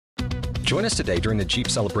Join us today during the Jeep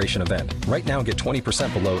Celebration event. Right now, get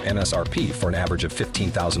 20% below MSRP for an average of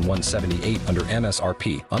 $15,178 under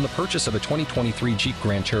MSRP on the purchase of a 2023 Jeep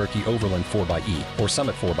Grand Cherokee Overland 4xE or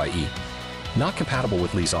Summit 4xE. Not compatible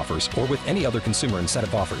with lease offers or with any other consumer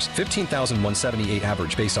incentive offers. $15,178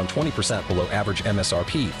 average based on 20% below average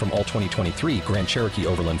MSRP from all 2023 Grand Cherokee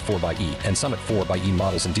Overland 4xE and Summit 4xE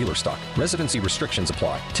models in dealer stock. Residency restrictions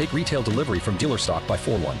apply. Take retail delivery from dealer stock by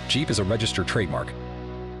 4/1. Jeep is a registered trademark.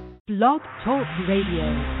 Blog Talk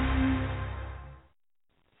Radio.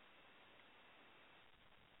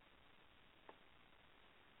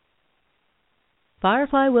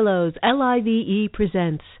 Firefly Willows LIVE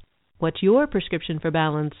presents What's Your Prescription for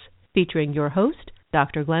Balance? Featuring your host,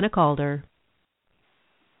 Dr. Glenna Calder.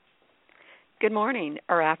 Good morning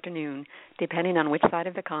or afternoon, depending on which side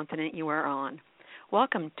of the continent you are on.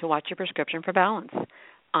 Welcome to What's Your Prescription for Balance?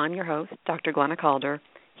 I'm your host, Dr. Glenna Calder,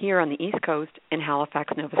 here on the East Coast in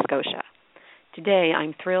Halifax, Nova Scotia. Today,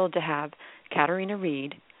 I'm thrilled to have Katharina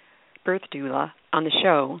Reed, birth doula, on the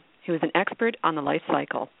show, who is an expert on the life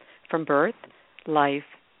cycle, from birth, life,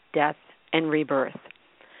 death, and rebirth.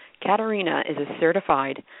 Katharina is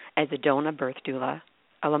certified as a DONA birth doula,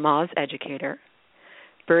 a Lamaze educator,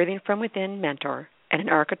 birthing from within mentor, and an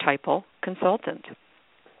archetypal consultant.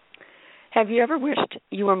 Have you ever wished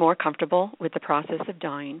you were more comfortable with the process of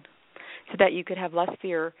dying so that you could have less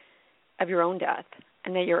fear of your own death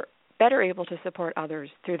and that you're better able to support others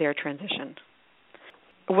through their transition?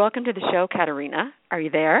 Welcome to the show, Katharina. Are you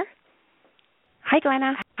there? Hi,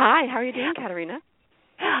 Glenna. Hi, how are you doing, Katharina?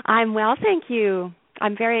 I'm well, thank you.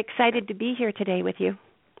 I'm very excited to be here today with you.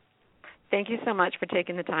 Thank you so much for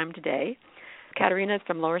taking the time today. Katharina is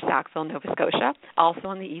from Lower Sackville, Nova Scotia, also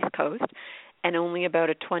on the East Coast, and only about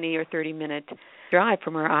a 20 or 30-minute drive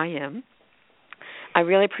from where I am. I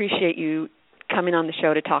really appreciate you coming on the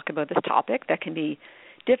show to talk about this topic that can be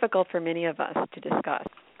difficult for many of us to discuss.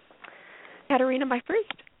 Katharina, my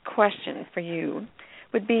first question for you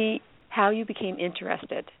would be how you became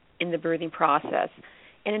interested in the birthing process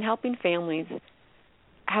and in helping families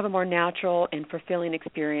have a more natural and fulfilling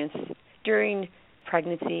experience during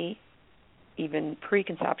pregnancy, even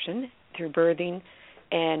preconception, through birthing,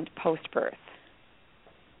 and post-birth.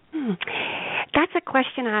 That's a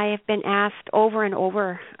question I have been asked over and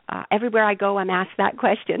over. Everywhere I go, I'm asked that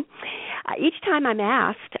question. Each time I'm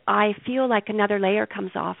asked, I feel like another layer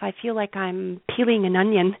comes off. I feel like I'm peeling an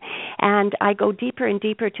onion, and I go deeper and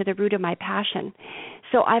deeper to the root of my passion.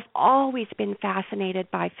 So I've always been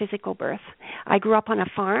fascinated by physical birth. I grew up on a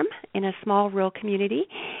farm in a small rural community,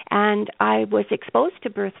 and I was exposed to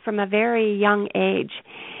birth from a very young age.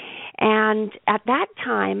 And at that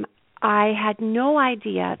time, I had no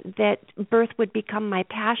idea that birth would become my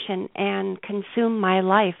passion and consume my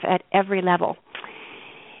life at every level.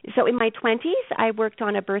 So in my 20s, I worked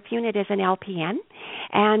on a birth unit as an LPN,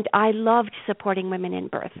 and I loved supporting women in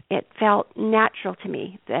birth. It felt natural to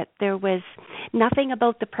me that there was nothing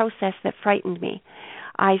about the process that frightened me.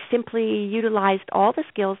 I simply utilized all the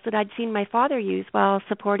skills that I'd seen my father use while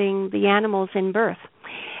supporting the animals in birth.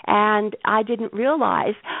 And I didn't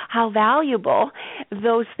realize how valuable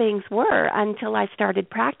those things were until I started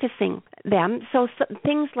practicing them. So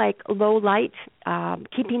things like low light,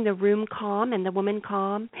 keeping the room calm and the woman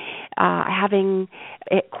calm, having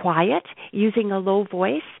it quiet, using a low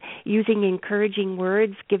voice, using encouraging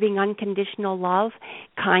words, giving unconditional love,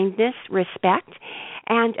 kindness, respect,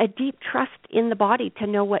 and a deep trust in the body to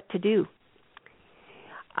know what to do.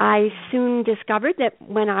 I soon discovered that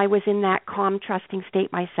when I was in that calm, trusting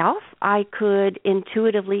state myself, I could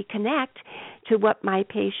intuitively connect to what my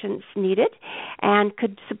patients needed and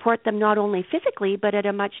could support them not only physically, but at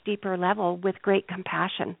a much deeper level with great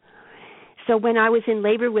compassion. So when I was in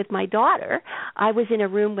labor with my daughter, I was in a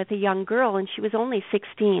room with a young girl, and she was only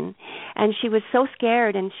 16, and she was so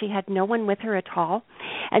scared, and she had no one with her at all.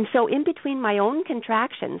 And so in between my own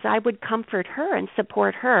contractions, I would comfort her and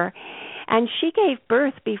support her. And she gave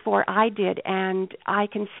birth before I did, and I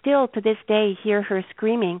can still to this day hear her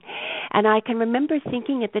screaming. And I can remember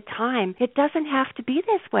thinking at the time, it doesn't have to be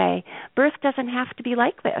this way. Birth doesn't have to be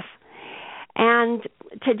like this. And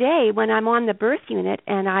today, when I'm on the birth unit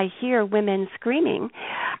and I hear women screaming,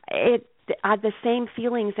 the same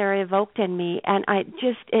feelings are evoked in me, and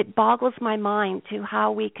it boggles my mind to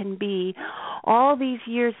how we can be all these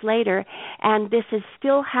years later, and this is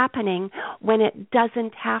still happening when it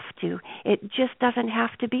doesn't have to. It just doesn't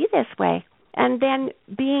have to be this way. And then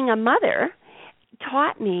being a mother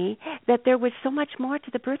taught me that there was so much more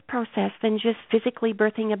to the birth process than just physically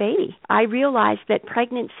birthing a baby. I realized that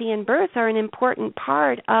pregnancy and birth are an important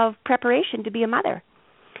part of preparation to be a mother.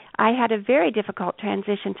 I had a very difficult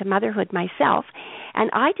transition to motherhood myself, and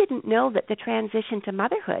I didn't know that the transition to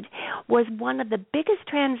motherhood was one of the biggest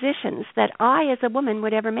transitions that I as a woman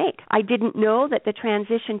would ever make. I didn't know that the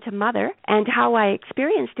transition to mother and how I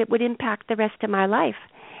experienced it would impact the rest of my life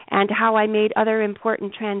and how I made other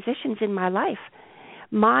important transitions in my life.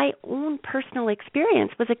 My own personal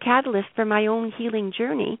experience was a catalyst for my own healing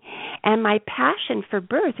journey, and my passion for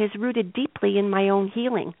birth is rooted deeply in my own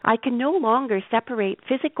healing. I can no longer separate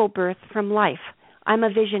physical birth from life. I'm a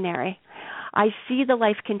visionary. I see the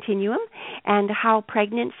life continuum and how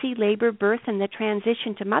pregnancy, labor, birth, and the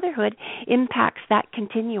transition to motherhood impacts that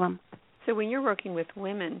continuum. So when you're working with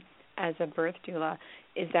women as a birth doula,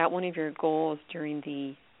 is that one of your goals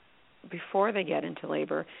before they get into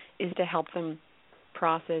labor, is to help them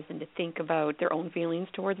process and to think about their own feelings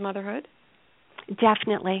towards motherhood?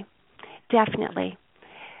 Definitely.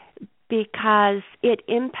 Because it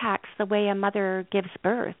impacts the way a mother gives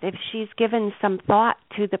birth. If she's given some thought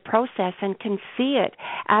to the process and can see it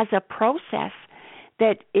as a process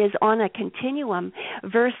that is on a continuum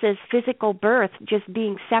versus physical birth just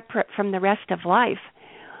being separate from the rest of life,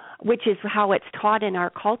 which is how it's taught in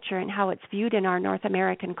our culture and how it's viewed in our North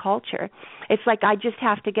American culture. It's like I just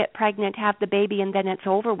have to get pregnant, have the baby, and then it's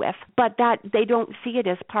over with. But that they don't see it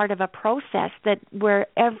as part of a process where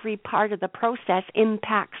every part of the process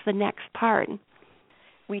impacts the next part.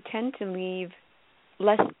 We tend to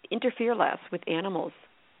interfere less with animals'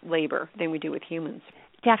 labor than we do with humans.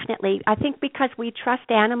 Definitely. I think because we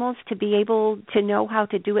trust animals to be able to know how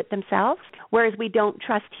to do it themselves, whereas we don't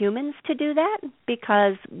trust humans to do that,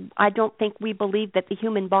 because I don't think we believe that the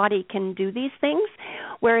human body can do these things.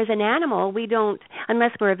 Whereas an animal, we don't,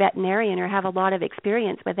 unless we're a veterinarian or have a lot of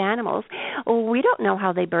experience with animals, we don't know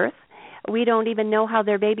how they birth. We don't even know how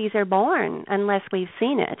their babies are born unless we've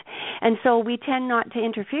seen it. And so we tend not to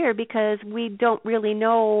interfere because we don't really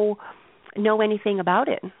know anything about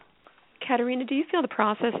it. Katharina, do you feel the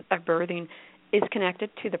process of birthing is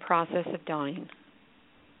connected to the process of dying?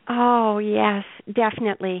 Oh, yes,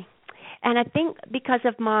 definitely. And I think because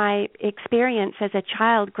of my experience as a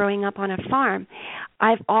child growing up on a farm,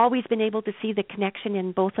 I've always been able to see the connection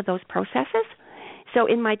in both of those processes. So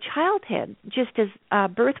in my childhood, just as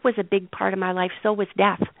birth was a big part of my life, so was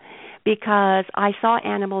death, because I saw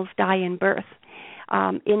animals die in birth.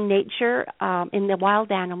 In nature, in the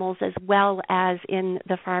wild animals as well as in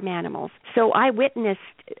the farm animals. So I witnessed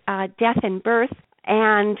death in birth,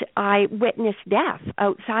 and I witnessed death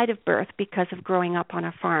outside of birth because of growing up on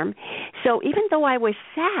a farm. So even though I was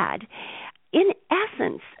sad, in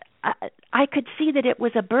essence, I could see that it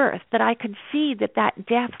was a birth, that I could see that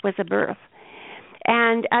death was a birth.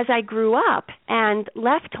 And as I grew up and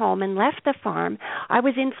left home and left the farm, I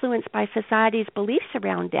was influenced by society's beliefs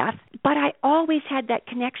around death, but I always had that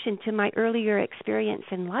connection to my earlier experience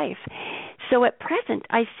in life. So at present,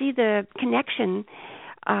 I see the connection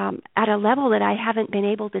at a level that I haven't been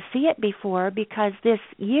able to see it before, because this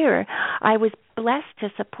year I was blessed to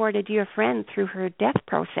support a dear friend through her death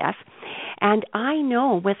process. And I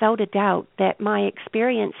know without a doubt that my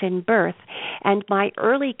experience in birth and my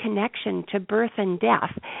early connection to birth and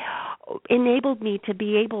death enabled me to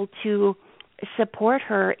be able to support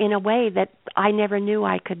her in a way that I never knew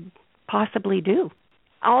I could possibly do.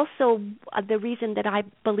 Also, the reason that I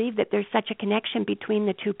believe that there's such a connection between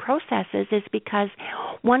the two processes is because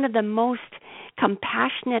one of the most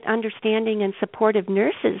compassionate, understanding, and supportive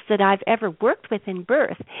nurses that I've ever worked with in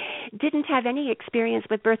birth didn't have any experience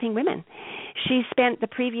with birthing women. She spent the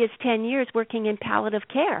previous 10 years working in palliative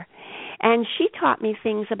care, and she taught me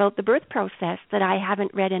things about the birth process that I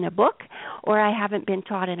haven't read in a book or I haven't been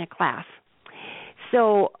taught in a class.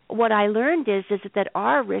 So what I learned is that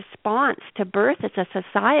our response to birth as a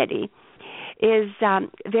society is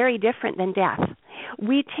very different than death.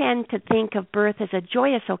 We tend to think of birth as a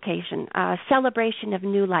joyous occasion, a celebration of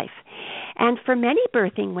new life. And for many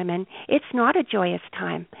birthing women, it's not a joyous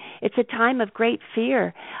time. It's a time of great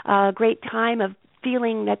fear, a great time of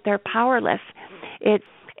feeling that they're powerless.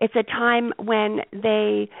 It's a time when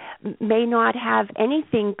they may not have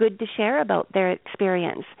anything good to share about their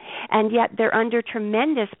experience, and yet they're under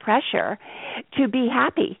tremendous pressure to be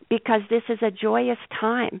happy because this is a joyous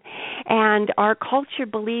time. And our culture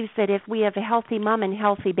believes that if we have a healthy mom and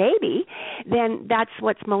healthy baby, then that's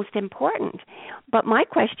what's most important. But my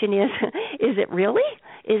question is it really?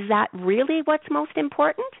 Is that really what's most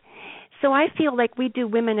important? So I feel like we do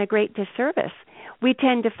women a great disservice. We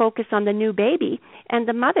tend to focus on the new baby, and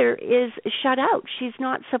the mother is shut out. She's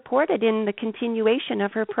not supported in the continuation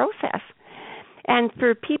of her process. And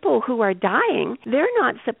for people who are dying, they're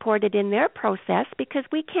not supported in their process because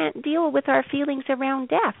we can't deal with our feelings around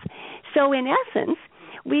death. So in essence,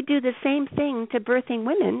 we do the same thing to birthing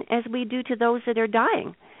women as we do to those that are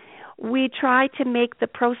dying. We try to make the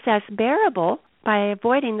process bearable by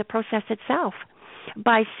avoiding the process itself.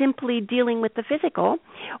 By simply dealing with the physical,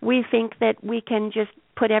 we think that we can just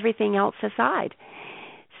put everything else aside.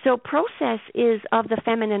 So process is of the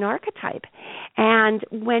feminine archetype. And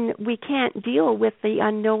when we can't deal with the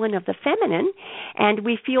unknown of the feminine and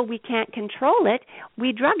we feel we can't control it,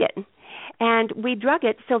 we drug it. And we drug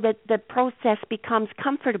it so that the process becomes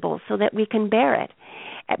comfortable so that we can bear it.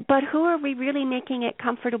 But who are we really making it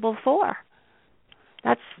comfortable for?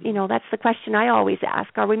 That's the question I always ask.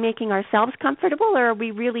 Are we making ourselves comfortable, or are we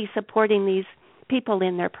really supporting these people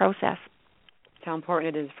in their process? How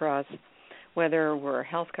important it is for us, whether we're a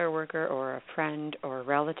healthcare worker or a friend or a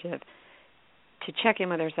relative, to check in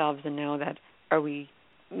with ourselves and know that are we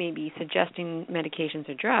maybe suggesting medications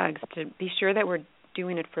or drugs, to be sure that we're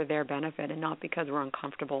doing it for their benefit and not because we're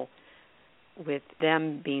uncomfortable with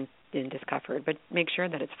them being in discomfort, but make sure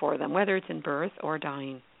that it's for them, whether it's in birth or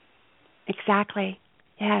dying. Exactly.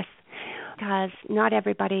 Yes, because not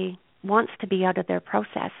everybody wants to be out of their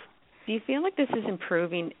process. Do you feel like this is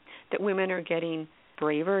improving, that women are getting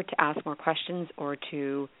braver to ask more questions or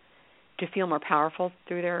to feel more powerful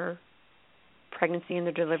through their pregnancy and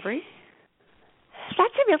their delivery?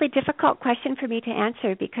 That's a really difficult question for me to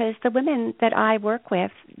answer, because the women that I work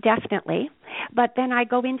with, definitely, but then I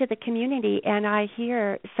go into the community and I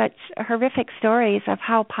hear such horrific stories of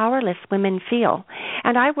how powerless women feel.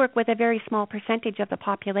 And I work with a very small percentage of the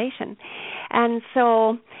population. And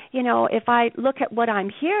so, if I look at what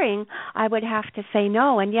I'm hearing, I would have to say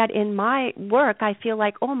no. And yet in my work, I feel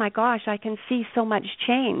like, oh my gosh, I can see so much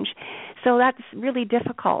change. So that's really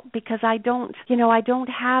difficult because I don't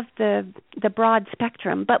have the broad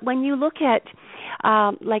spectrum. But when you look at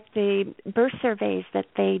like the birth surveys that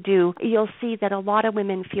they do, you'll see that a lot of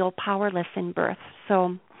women feel powerless in birth.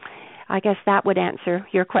 So I guess that would answer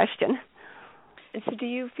your question. And so do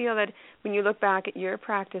you feel that when you look back at your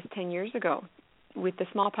practice 10 years ago, with the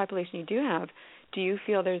small population you do have, do you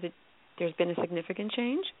feel there's been a significant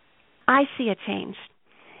change? I see a change.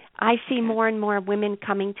 I see more and more women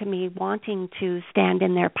coming to me wanting to stand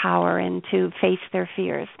in their power and to face their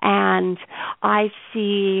fears. And I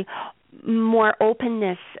see more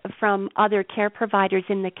openness from other care providers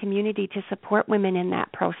in the community to support women in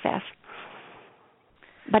that process.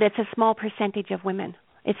 But it's a small percentage of women.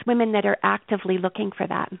 It's women that are actively looking for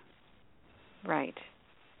that. Right.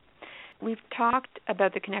 We've talked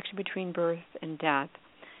about the connection between birth and death.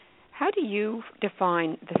 How do you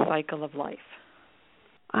define the cycle of life?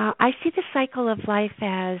 I see the cycle of life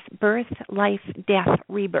as birth, life, death,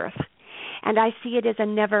 rebirth. And I see it as a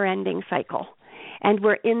never-ending cycle. And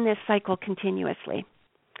we're in this cycle continuously.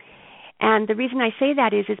 And the reason I say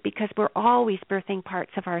that is because we're always birthing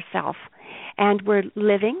parts of ourselves. And we're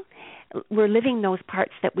living those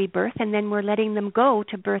parts that we birth, and then we're letting them go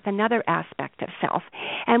to birth another aspect of self.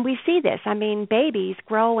 And we see this. I mean, babies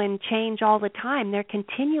grow and change all the time. They're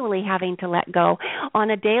continually having to let go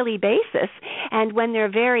on a daily basis. And when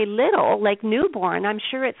they're very little, like newborn, I'm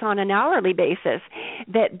sure it's on an hourly basis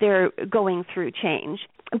that they're going through change.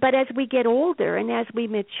 But as we get older and as we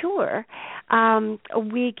mature,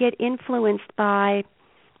 we get influenced by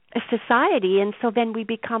society, and so then we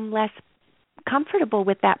become less comfortable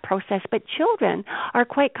with that process. But children are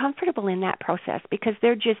quite comfortable in that process because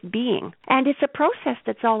they're just being. And it's a process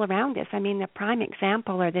that's all around us. I mean, the prime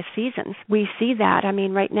example are the seasons. We see that. I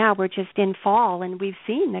mean, right now we're just in fall and we've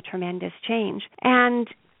seen the tremendous change. And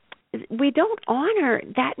we don't honor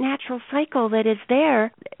that natural cycle that is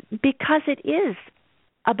there because it is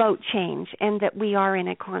about change and that we are in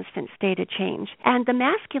a constant state of change. And the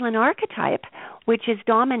masculine archetype, which is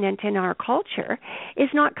dominant in our culture, is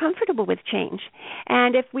not comfortable with change.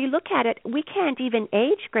 And if we look at it, we can't even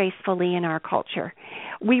age gracefully in our culture.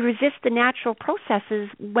 We resist the natural processes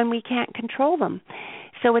when we can't control them.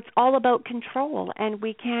 So it's all about control, and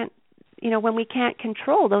we can't, when we can't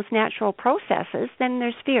control those natural processes, then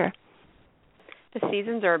there's fear. The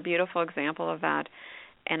seasons are a beautiful example of that.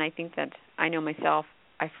 And I think that I know myself,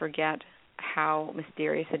 I forget how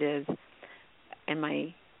mysterious it is. And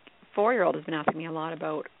my 4-year-old has been asking me a lot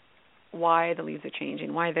about why the leaves are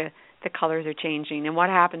changing, why the colors are changing, and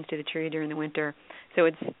what happens to the tree during the winter. So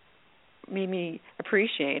it's made me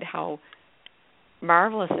appreciate how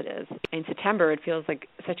marvelous it is. In September, it feels like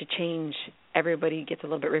such a change. Everybody gets a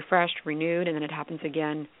little bit refreshed, renewed, and then it happens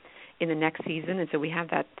again in the next season. And so we have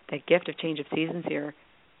that gift of change of seasons here.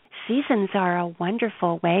 Seasons are a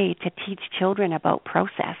wonderful way to teach children about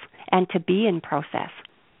process and to be in process.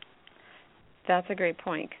 That's a great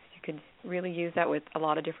point. You could really use that with a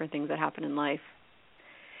lot of different things that happen in life.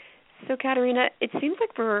 So, Katharina, it seems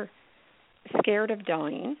like we're scared of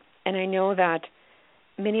dying, and I know that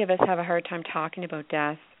many of us have a hard time talking about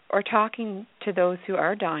death or talking to those who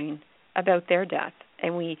are dying about their death,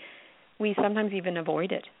 and we sometimes even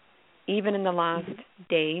avoid it, even in the last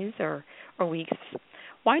days or weeks.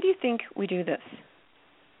 Why do you think we do this?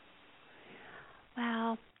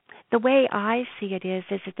 Well, the way I see it is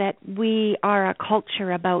that we are a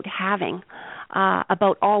culture about having,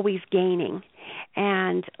 about always gaining.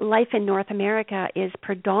 And life in North America is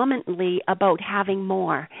predominantly about having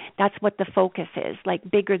more. That's what the focus is, like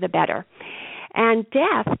bigger the better. And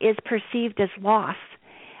death is perceived as loss.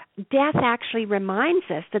 Death actually reminds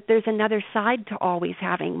us that there's another side to always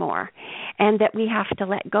having more and that we have to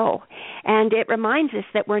let go. And it reminds us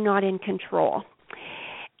that we're not in control.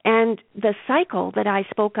 And the cycle that I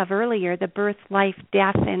spoke of earlier, the birth, life,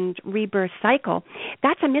 death, and rebirth cycle,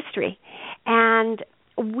 that's a mystery. And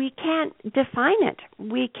we can't define it.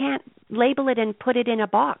 We can't label it and put it in a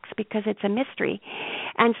box because it's a mystery.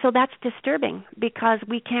 And so that's disturbing because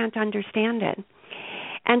we can't understand it.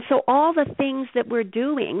 And so all the things that we're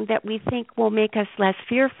doing that we think will make us less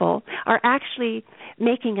fearful are actually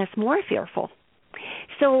making us more fearful.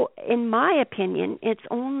 So in my opinion, it's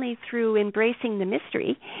only through embracing the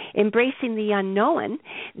mystery, embracing the unknown,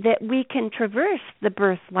 that we can traverse the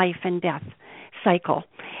birth, life, and death cycle.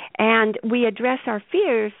 And we address our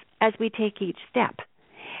fears as we take each step.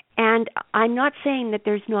 And I'm not saying that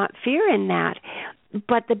there's not fear in that,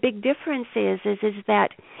 but the big difference is that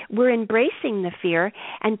we're embracing the fear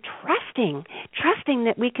and trusting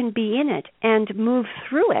that we can be in it and move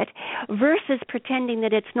through it versus pretending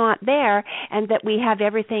that it's not there and that we have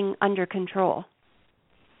everything under control.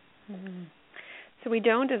 Mm-hmm. So we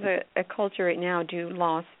don't, as a culture right now, do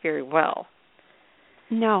loss very well.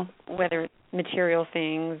 No. Whether it's material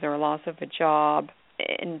things or loss of a job,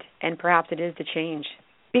 and perhaps it is the change.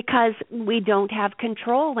 Because we don't have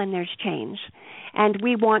control when there's change. And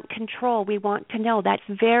we want control. We want to know. That's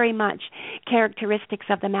very much characteristics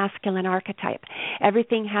of the masculine archetype.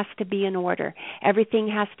 Everything has to be in order. Everything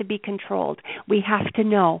has to be controlled. We have to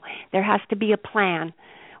know. There has to be a plan.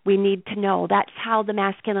 We need to know. That's how the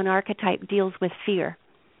masculine archetype deals with fear.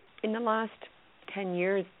 In the last 10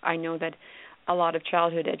 years, I know that a lot of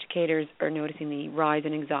childhood educators are noticing the rise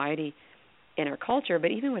in anxiety in our culture,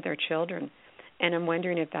 but even with our children. And I'm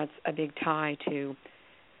wondering if that's a big tie to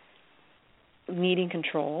needing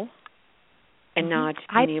control and not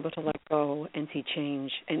being able to let go and see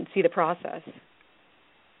change and see the process.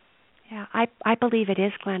 Yeah, I believe it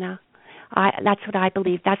is, Glenna. That's what I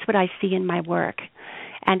believe. That's what I see in my work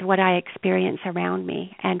and what I experience around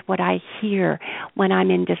me and what I hear when I'm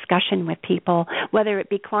in discussion with people, whether it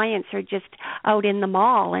be clients or just out in the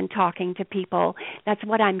mall and talking to people. That's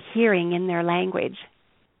what I'm hearing in their language.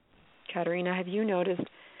 Katharina, have you noticed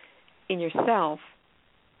in yourself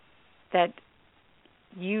that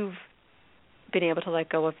you've been able to let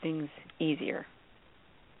go of things easier?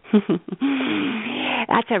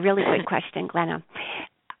 That's a really good question, Glenna.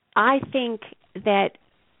 I think that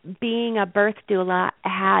being a birth doula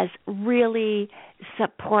has really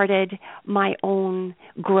supported my own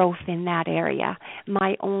growth in that area,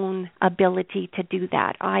 my own ability to do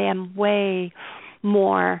that. I am way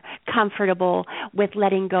more comfortable with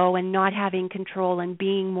letting go and not having control and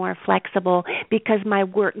being more flexible because my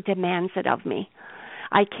work demands it of me.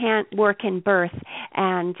 I can't work in birth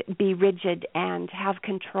and be rigid and have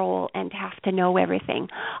control and have to know everything.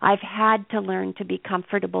 I've had to learn to be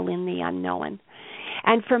comfortable in the unknown.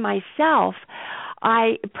 And for myself,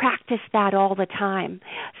 I practice that all the time.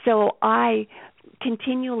 So I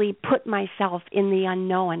continually put myself in the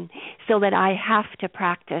unknown so that I have to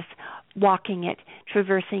practice walking it,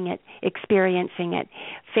 traversing it, experiencing it,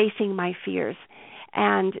 facing my fears.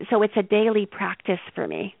 And so it's a daily practice for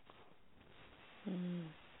me.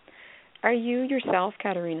 Are you yourself,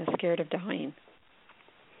 Katharina, scared of dying?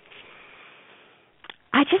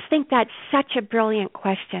 I just think that's such a brilliant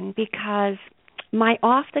question because my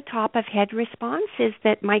off-the-top-of-head response is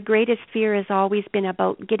that my greatest fear has always been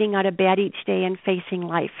about getting out of bed each day and facing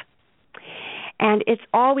life. And it's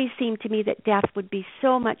always seemed to me that death would be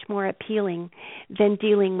so much more appealing than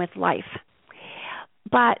dealing with life.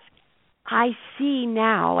 But I see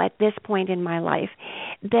now, at this point in my life,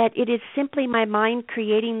 that it is simply my mind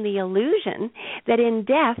creating the illusion that in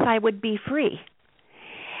death I would be free.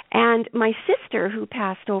 And my sister, who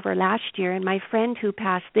passed over last year, and my friend who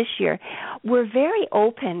passed this year, were very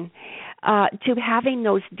open to having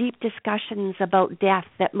those deep discussions about death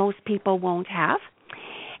that most people won't have.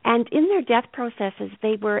 And in their death processes,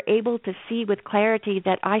 they were able to see with clarity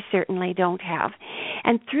that I certainly don't have.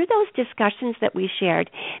 And through those discussions that we shared,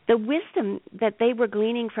 the wisdom that they were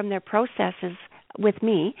gleaning from their processes with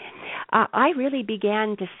me, I really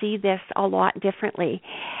began to see this a lot differently.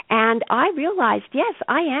 And I realized, yes,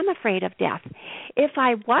 I am afraid of death. If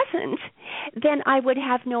I wasn't, then I would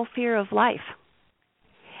have no fear of life.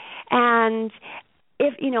 And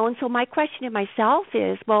and so my question to myself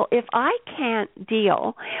is, well, if I can't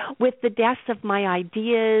deal with the deaths of my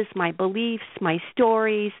ideas, my beliefs, my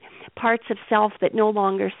stories, parts of self that no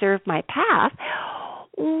longer serve my path,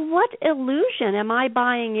 what illusion am I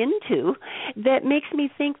buying into that makes me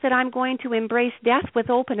think that I'm going to embrace death with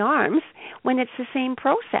open arms when it's the same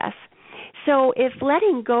process? So if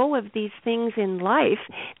letting go of these things in life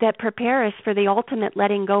that prepare us for the ultimate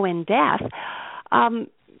letting go in death,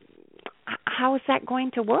 how is that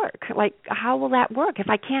going to work? Like, how will that work? If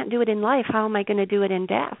I can't do it in life, how am I going to do it in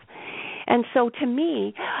death? And so to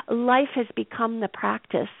me, life has become the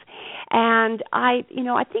practice. And I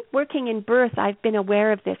think working in birth, I've been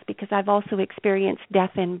aware of this because I've also experienced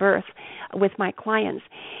death in birth with my clients.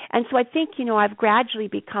 And so I think, I've gradually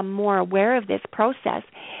become more aware of this process.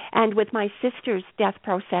 And with my sister's death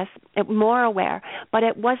process, more aware. But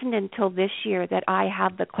it wasn't until this year that I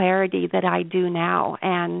have the clarity that I do now.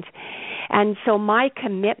 And so my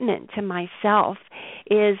commitment to myself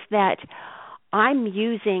is that I'm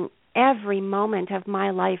using every moment of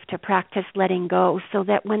my life to practice letting go, so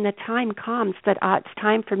that when the time comes that it's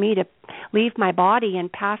time for me to leave my body and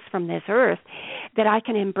pass from this earth, that I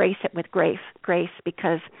can embrace it with grace,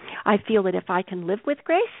 because I feel that if I can live with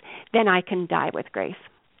grace, then I can die with grace.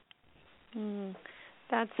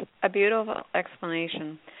 That's a beautiful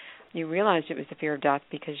explanation. You realized it was the fear of death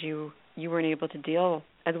because you weren't able to deal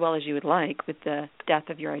as well as you would like with the death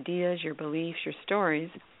of your ideas, your beliefs, your stories,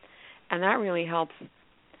 and that really helps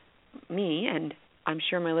me, and I'm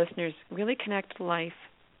sure my listeners, really connect life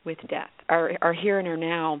with death. Our here and our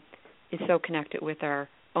now is so connected with our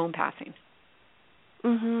own passing.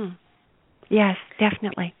 Mhm. Yes,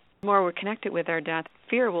 definitely. The more we're connected with our death,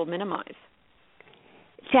 fear will minimize.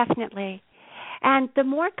 Definitely. And the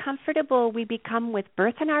more comfortable we become with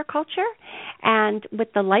birth in our culture and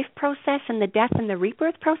with the life process and the death and the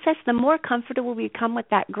rebirth process, the more comfortable we become with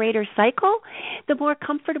that greater cycle, the more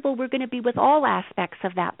comfortable we're going to be with all aspects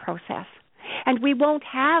of that process. And we won't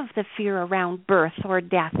have the fear around birth or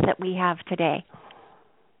death that we have today.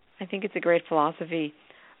 I think it's a great philosophy.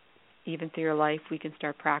 Even through your life, we can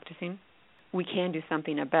start practicing. We can do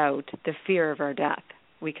something about the fear of our death.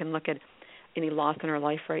 We can look at any loss in our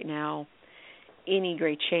life right now, any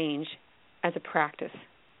great change, as a practice.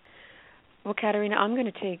 Well, Katharina, I'm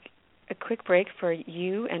going to take a quick break for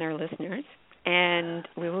you and our listeners, and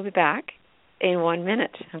we will be back in 1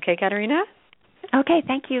 minute. Okay, Katharina? Okay,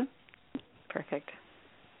 thank you. Perfect.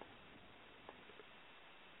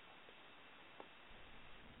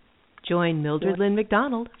 Join Mildred Lynn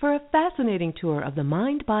McDonald for a fascinating tour of the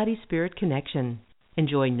mind-body-spirit connection.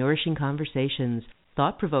 Enjoy nourishing conversations,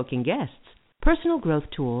 thought-provoking guests, personal growth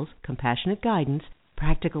tools, compassionate guidance,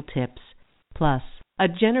 practical tips, plus a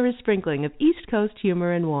generous sprinkling of East Coast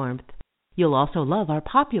humor and warmth. You'll also love our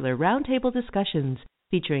popular roundtable discussions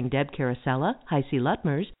featuring Deb Carosella, Heisey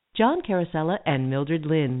Lutmers, John Carosella, and Mildred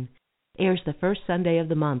Lynn. Airs the first Sunday of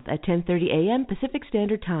the month at 10:30 a.m. Pacific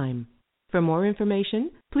Standard Time. For more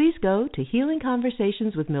information, please go to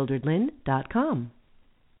healingconversationswithmildredlynn.com.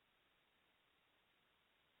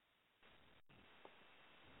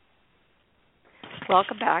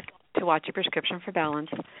 Welcome back to Watch Your Prescription for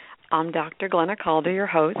Balance. I'm Dr. Glenna Calder, your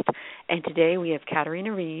host, and today we have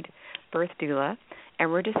Katharina Reed, birth doula,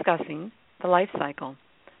 and we're discussing the life cycle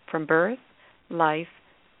from birth, life,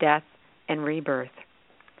 death, and rebirth.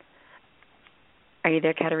 Are you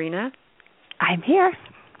there, Katharina? I'm here.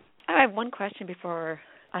 I have one question before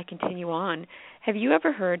I continue on. Have you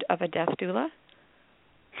ever heard of a death doula?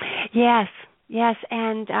 Yes,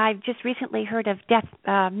 and I've just recently heard of death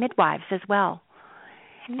midwives as well.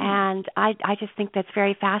 And I just think that's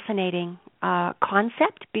very fascinating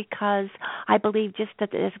concept, because I believe just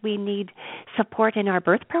that as we need support in our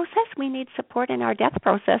birth process, we need support in our death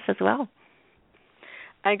process as well.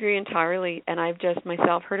 I agree entirely, and I've just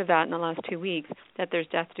myself heard of that in the last 2 weeks, that there's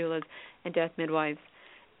death doulas and death midwives,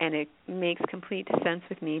 and it makes complete sense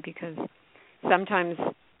with me, because sometimes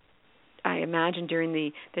I imagine during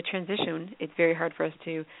the transition, it's very hard for us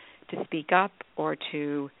to speak up, or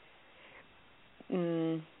to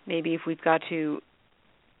maybe if we've got to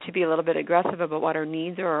be a little bit aggressive about what our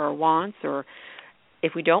needs are or our wants, or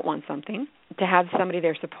if we don't want something, to have somebody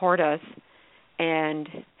there support us and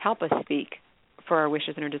help us speak for our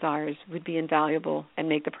wishes and our desires would be invaluable and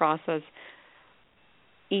make the process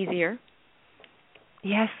easier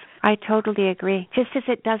Yes, I totally agree, just as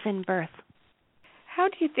it does in birth. How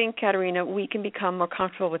do you think, Katharina, we can become more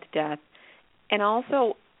comfortable with death and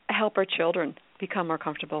also help our children become more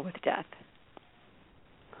comfortable with death?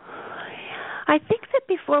 I think that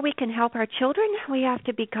before we can help our children, we have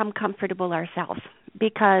to become comfortable ourselves.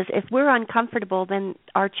 Because if we're uncomfortable, then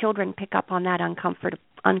our children pick up on that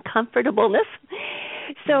uncomfortableness.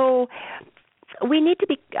 So we need to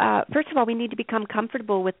be, first of all, we need to become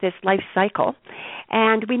comfortable with this life cycle.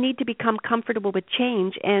 And we need to become comfortable with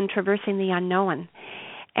change and traversing the unknown.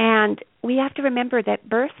 And we have to remember that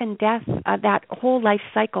birth and death, that whole life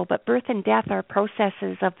cycle, but birth and death are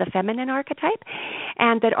processes of the feminine archetype,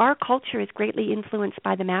 and that our culture is greatly influenced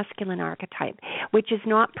by the masculine archetype, which is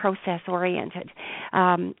not process-oriented.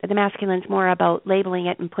 The masculine is more about labeling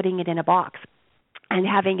it and putting it in a box and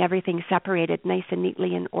having everything separated nice and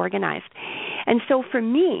neatly and organized. And so for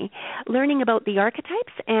me, learning about the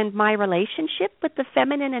archetypes and my relationship with the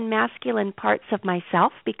feminine and masculine parts of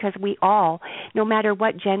myself, because we all, no matter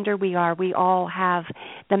what gender we are, we all have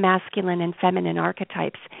the masculine and feminine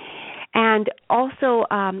archetypes. And also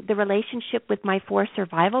the relationship with my 4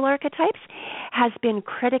 survival archetypes has been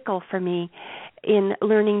critical for me in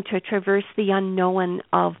learning to traverse the unknown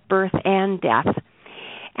of birth and death.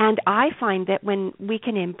 And I find that when we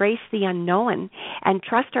can embrace the unknown and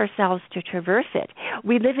trust ourselves to traverse it,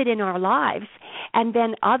 we live it in our lives, and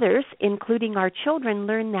then others, including our children,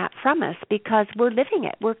 learn that from us because we're living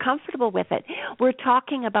it. We're comfortable with it. We're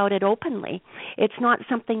talking about it openly. It's not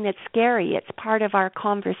something that's scary. It's part of our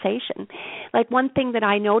conversation. Like one thing that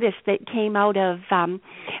I noticed that came out of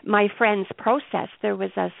my friend's process, there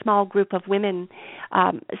was a small group of women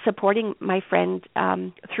supporting my friend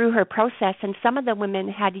through her process, and some of the women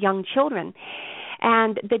had young children.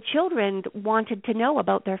 And the children wanted to know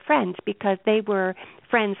about their friends because they were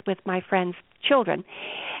friends with my friend's children.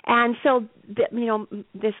 And so,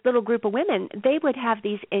 this little group of women, they would have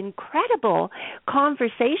these incredible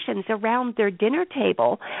conversations around their dinner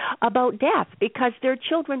table about death because their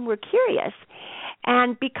children were curious.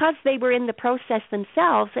 And because they were in the process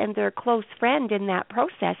themselves and their close friend in that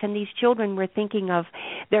process, and these children were thinking of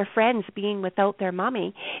their friends being without their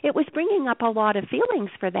mommy, it was bringing up a lot of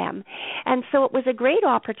feelings for them. And so it was a great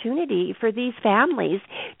opportunity for these families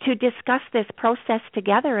to discuss this process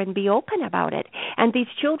together and be open about it. And these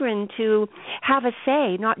children to have a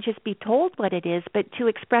say, not just be told what it is, but to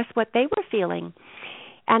express what they were feeling.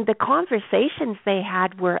 And the conversations they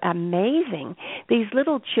had were amazing. These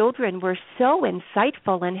little children were so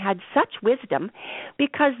insightful and had such wisdom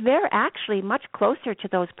because they're actually much closer to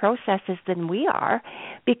those processes than we are,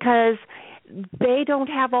 because they don't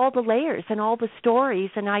have all the layers and all the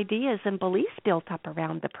stories and ideas and beliefs built up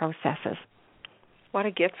around the processes. What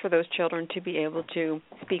a gift for those children to be able to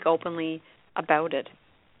speak openly about it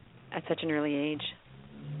at such an early age.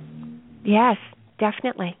 Yes,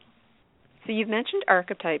 definitely. So you've mentioned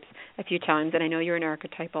archetypes a few times, and I know you're an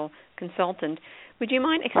archetypal consultant. Would you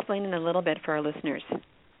mind explaining a little bit for our listeners?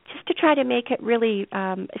 Just to try to make it really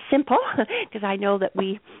simple, because I know that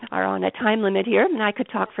we are on a time limit here, and I could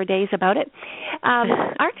talk for days about it.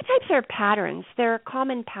 Archetypes are patterns. They're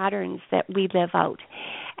common patterns that we live out,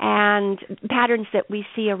 and patterns that we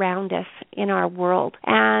see around us in our world.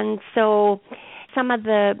 And so some of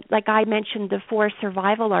the, like I mentioned, the 4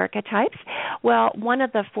 survival archetypes. Well, one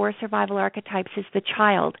of the 4 survival archetypes is the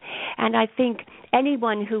child. And I think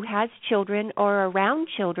anyone who has children or around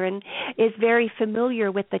children is very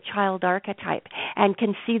familiar with the child archetype and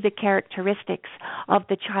can see the characteristics of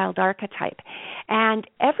the child archetype. And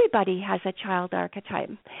everybody has a child archetype.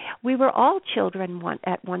 We were all children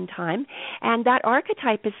at one time, and that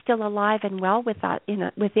archetype is still alive and well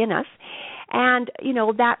within us. And,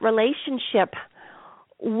 that relationship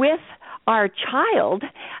with our child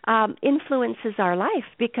influences our life,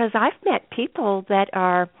 because I've met people that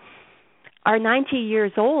are 90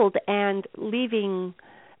 years old and leaving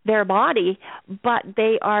their body, but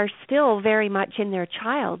they are still very much in their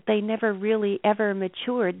child. They never really ever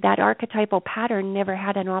matured. That archetypal pattern never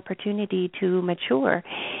had an opportunity to mature.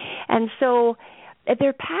 And so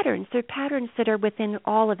they're patterns. They're patterns that are within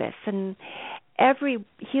all of us. And every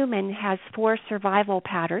human has 4 survival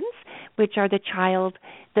patterns, which are the child,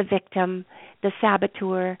 the victim, the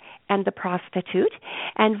saboteur, and the prostitute.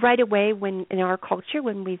 And right away, in our culture,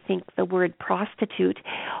 when we think the word prostitute,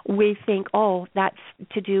 we think, oh, that's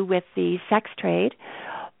to do with the sex trade.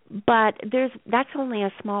 But that's only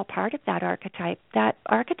a small part of that archetype. That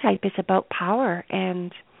archetype is about power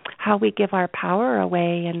and how we give our power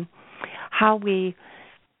away and how we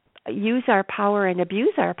use our power and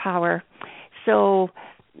abuse our power. So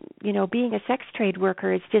being a sex trade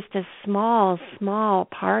worker is just a small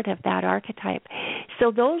part of that archetype.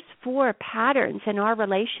 So those 4 patterns in our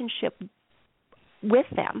relationship with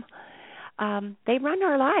them, they run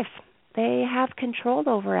our lives. They have control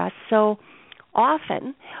over us. So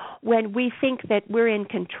often when we think that we're in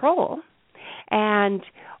control and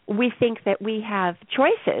we think that we have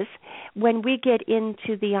choices, when we get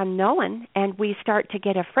into the unknown and we start to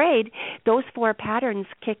get afraid, those 4 patterns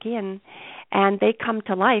kick in and they come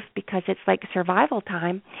to life because it's like survival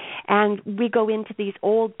time. And we go into these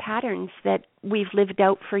old patterns that we've lived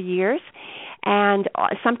out for years, and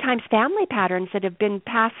sometimes family patterns that have been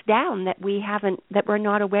passed down that we're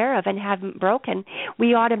not aware of and haven't broken.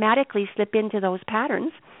 We automatically slip into those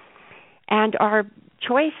patterns, and our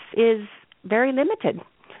choice is very limited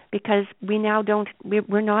because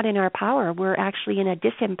we're not in our power. We're actually in a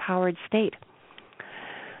disempowered state.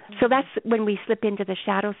 So that's when we slip into the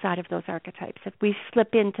shadow side of those archetypes. If we slip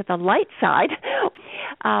into the light side,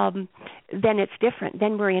 then it's different.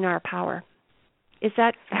 Then we're in our power. Is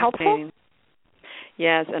that helpful?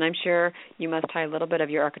 Yes, and I'm sure you must tie a little bit of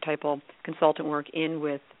your archetypal consultant work in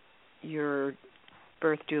with your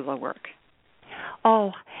birth doula work.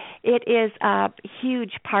 Oh, it is a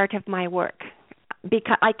huge part of my work.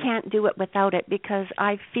 Because I can't do it without it, because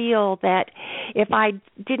I feel that if I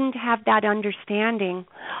didn't have that understanding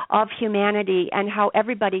of humanity and how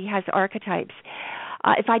everybody has archetypes,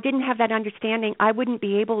 if I didn't have that understanding, I wouldn't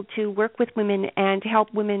be able to work with women and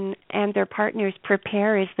help women and their partners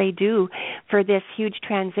prepare as they do for this huge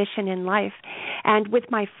transition in life. And with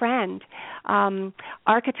my friend,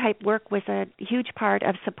 archetype work was a huge part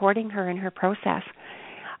of supporting her in her process.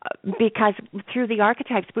 Because through the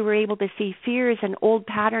archetypes, we were able to see fears and old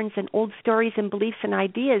patterns and old stories and beliefs and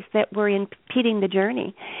ideas that were impeding the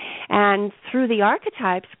journey. And through the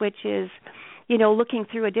archetypes, which is, looking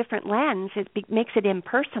through a different lens, it makes it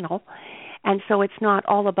impersonal. And so it's not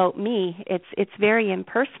all about me. It's very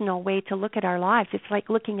impersonal way to look at our lives. It's like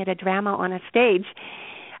looking at a drama on a stage.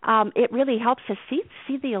 It really helps us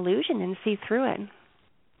see the illusion and see through it.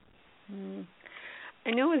 I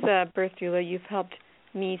know as a birth doula, you've helped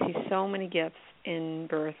me see so many gifts in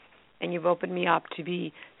birth, and you've opened me up to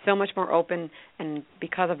be so much more open, and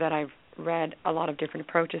because of that I've read a lot of different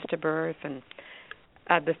approaches to birth and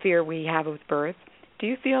the fear we have with birth. Do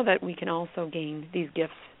you feel that we can also gain these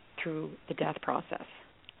gifts through the death process?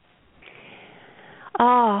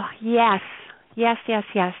 Oh, yes,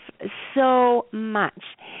 so much,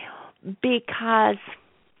 because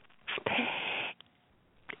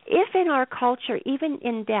if in our culture, even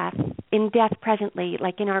in death presently,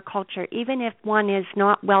 like in our culture, even if one is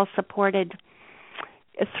not well supported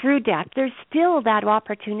through death, there's still that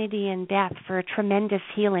opportunity in death for a tremendous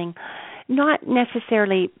healing. Not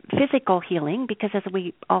necessarily physical healing, because as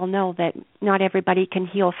we all know that not everybody can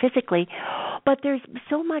heal physically, but there's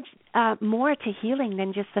so much more to healing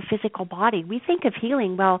than just the physical body. We think of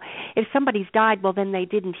healing, well, if somebody's died, well, then they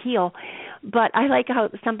didn't heal. But I like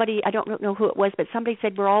how somebody, I don't know who it was, but somebody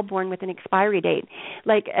said we're all born with an expiry date.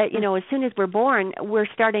 Like, as soon as we're born, we're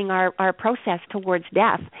starting our process towards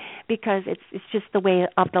death, because it's just the way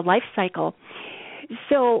of the life cycle.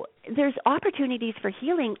 So there's opportunities for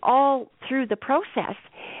healing all through the process.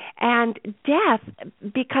 And death,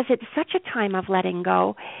 because it's such a time of letting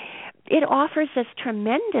go, it offers us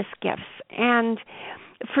tremendous gifts. And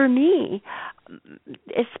for me,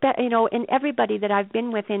 and everybody that I've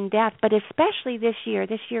been with in death, but especially this year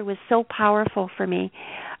was so powerful for me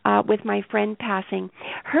with my friend passing.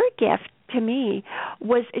 Her gift to me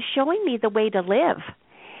was showing me the way to live.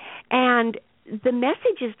 And the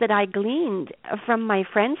messages that I gleaned from my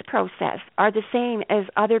friend's process are the same as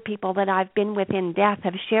other people that I've been with in death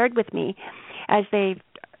have shared with me as they've,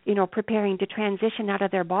 preparing to transition out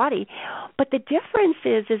of their body. But the difference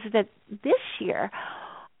is that this year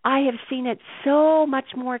I have seen it so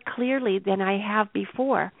much more clearly than I have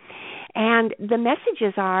before. And the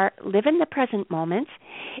messages are: live in the present moment,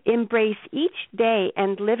 embrace each day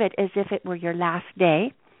and live it as if it were your last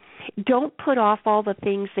day. Don't put off all the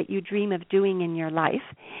things that you dream of doing in your life.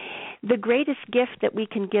 The greatest gift that we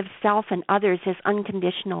can give self and others is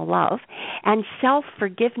unconditional love, and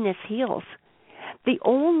self-forgiveness heals. The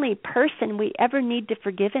only person we ever need to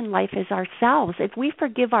forgive in life is ourselves. If we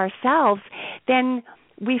forgive ourselves, then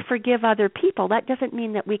we forgive other people. That doesn't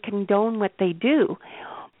mean that we condone what they do.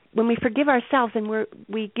 When we forgive ourselves and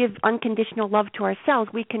we give unconditional love to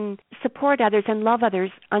ourselves, we can support others and love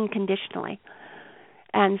others unconditionally.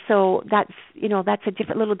 And so that's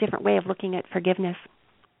a little different way of looking at forgiveness.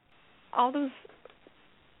 All those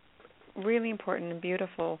really important and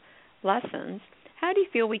beautiful lessons, how do you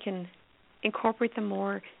feel we can incorporate them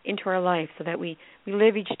more into our life so that we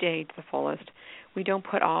live each day to the fullest. We don't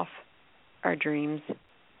put off our dreams.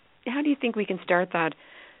 How do you think we can start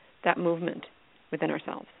that movement within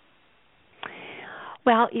ourselves?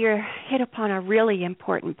 Well, you're hit upon a really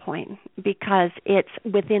important point because it's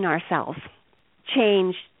within ourselves.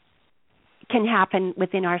 Change can happen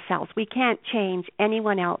within ourselves. We can't change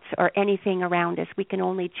anyone else or anything around us. We can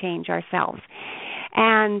only change ourselves.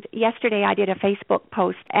 And yesterday I did a Facebook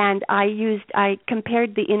post, and I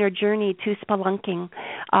compared the inner journey to spelunking,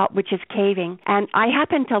 which is caving. And I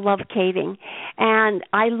happen to love caving, and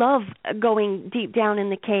I love going deep down in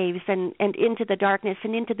the caves and into the darkness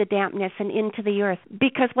and into the dampness and into the earth.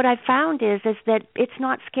 Because what I've found is that it's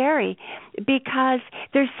not scary because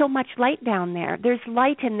there's so much light down there. There's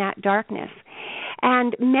light in that darkness.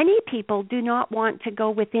 And many people do not want to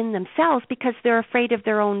go within themselves because they're afraid of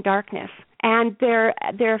their own darkness. And they're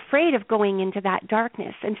afraid of going into that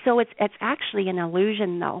darkness. And so it's actually an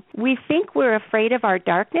illusion, though. We think we're afraid of our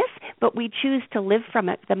darkness, but we choose to live from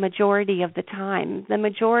it the majority of the time. The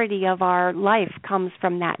majority of our life comes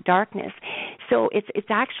from that darkness. So it's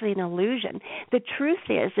actually an illusion. The truth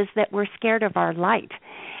is that we're scared of our light,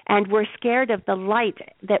 and we're scared of the light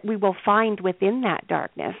that we will find within that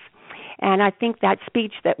darkness. And I think that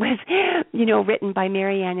speech that was, written by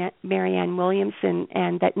Marianne Williamson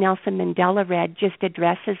and that Nelson Mandela read just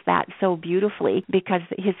addresses that so beautifully, because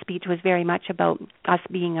his speech was very much about us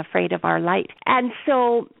being afraid of our light. And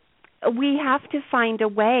so we have to find a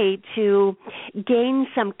way to gain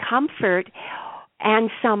some comfort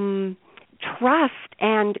and some trust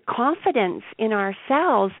and confidence in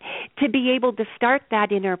ourselves to be able to start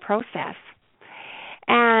that inner process.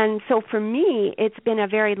 And so for me, it's been a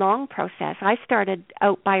very long process. I started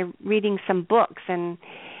out by reading some books, and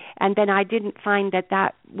then I didn't find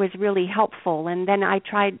that was really helpful. And then I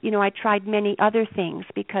tried many other things,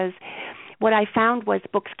 because what I found was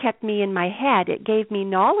books kept me in my head. It gave me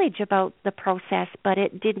knowledge about the process, but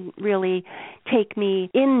it didn't really take me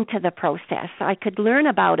into the process. I could learn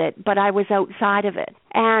about it, but I was outside of it.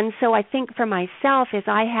 And so I think for myself is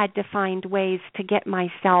I had to find ways to get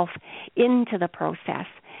myself into the process.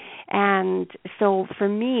 And so for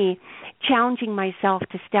me, challenging myself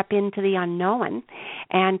to step into the unknown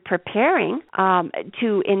and preparing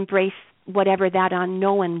to embrace whatever that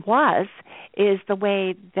unknown was is the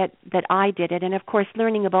way that I did it. And, of course,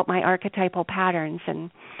 learning about my archetypal patterns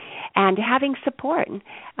and having support,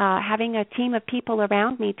 having a team of people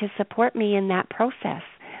around me to support me in that process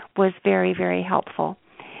was very, very helpful.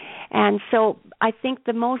 And so I think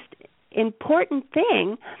the most important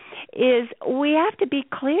thing is we have to be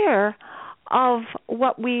clear of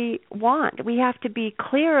what we want. We have to be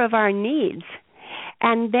clear of our needs.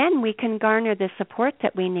 And then we can garner the support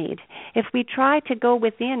that we need. If we try to go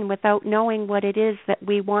within without knowing what it is that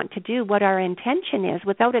we want to do, what our intention is,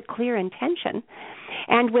 without a clear intention,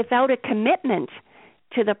 and without a commitment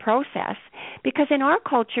to the process, because in our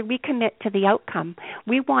culture we commit to the outcome.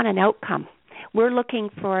 We want an outcome. We're looking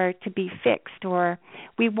for it to be fixed, or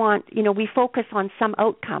we focus on some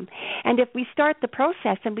outcome. And if we start the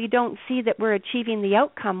process and we don't see that we're achieving the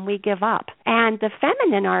outcome, we give up. And the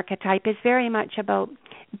feminine archetype is very much about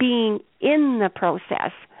being in the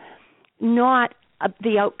process, not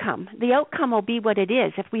the outcome. The outcome will be what it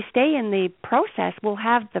is. If we stay in the process, we'll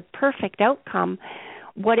have the perfect outcome,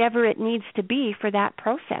 whatever it needs to be for that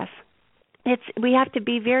process. We have to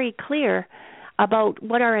be very clear about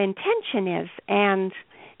what our intention is and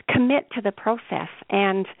commit to the process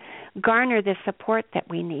and garner the support that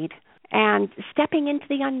we need. And stepping into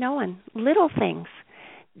the unknown, little things,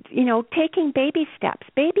 taking baby steps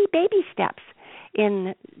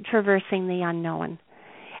in traversing the unknown.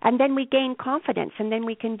 And then we gain confidence, and then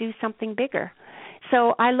we can do something bigger.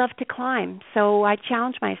 So I love to climb, so I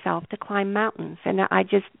challenge myself to climb mountains, and I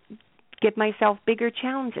just give myself bigger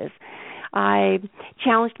challenges. I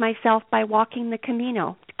challenged myself by walking the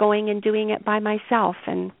Camino, going and doing it by myself.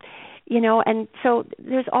 And so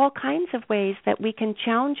there's all kinds of ways that we can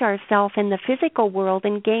challenge ourselves in the physical world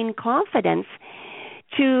and gain confidence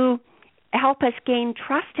to help us gain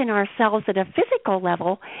trust in ourselves at a physical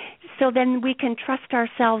level, so then we can trust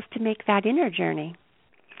ourselves to make that inner journey.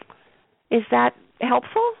 Is that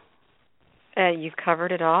helpful? You've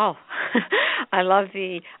covered it all. I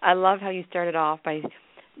love how you started off by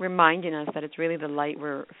reminding us that it's really the light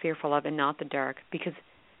we're fearful of and not the dark, because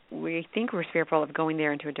we think we're fearful of going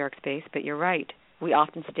there into a dark space, but you're right. We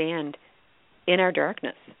often stand in our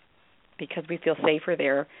darkness because we feel safer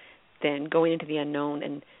there than going into the unknown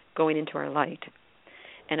and going into our light.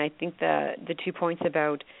 And I think the 2 points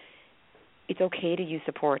about it's okay to use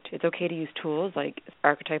support, it's okay to use tools like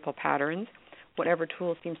archetypal patterns, whatever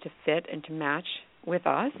tool seems to fit and to match with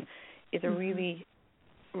us is a really,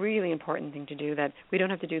 really important thing to do, that we don't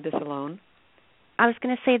have to do this alone. I was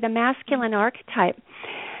going to say the masculine archetype,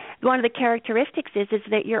 one of the characteristics is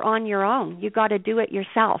that you're on your own. You got to do it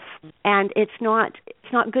yourself. And it's not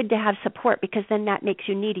good to have support, because then that makes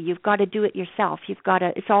you needy. You've got to do it yourself.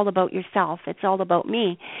 It's all about yourself. It's all about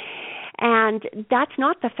me. And that's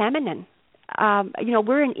not the feminine.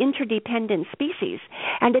 We're an interdependent species,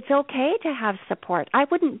 and it's okay to have support. I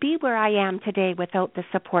wouldn't be where I am today without the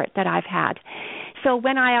support that I've had. So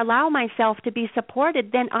when I allow myself to be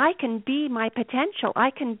supported, then I can be my potential.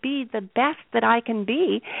 I can be the best that I can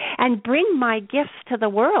be and bring my gifts to the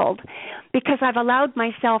world, because I've allowed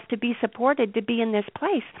myself to be supported, to be in this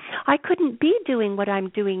place. I couldn't be doing what I'm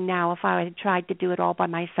doing now if I had tried to do it all by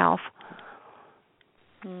myself.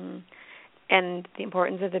 And the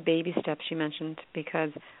importance of the baby steps you mentioned,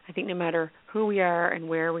 because I think no matter who we are and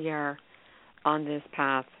where we are on this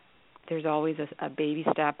path, there's always a baby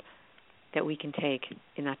step that we can take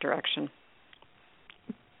in that direction.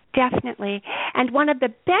 Definitely. And one of the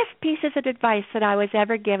best pieces of advice that I was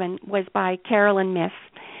ever given was by Carolyn Myss,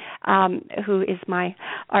 who is my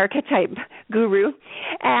archetype guru.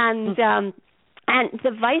 And the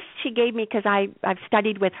advice she gave me, because I've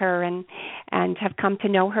studied with her and have come to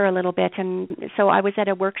know her a little bit, and so I was at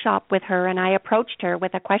a workshop with her, and I approached her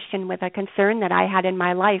with a question, with a concern that I had in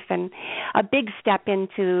my life, and a big step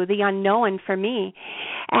into the unknown for me.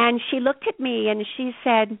 And she looked at me and she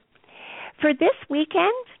said, "For this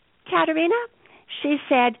weekend, Katharina," she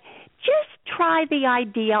said, "just try the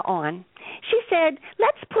idea on." She said,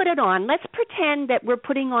 "Let's put it on. Let's pretend that we're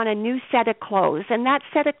putting on a new set of clothes, and that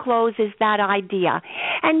set of clothes is that idea.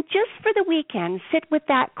 And just for the weekend, sit with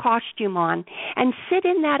that costume on and sit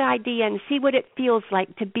in that idea and see what it feels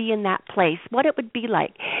like to be in that place, what it would be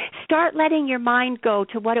like. Start letting your mind go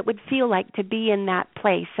to what it would feel like to be in that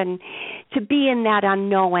place and to be in that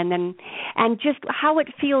unknown, and just how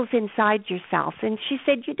it feels inside yourself." And she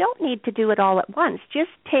said, "You don't need to do it all at once.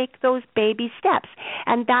 Just take those baby steps,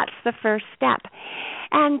 and that's the first step."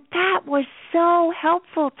 And that was so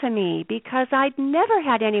helpful to me, because I'd never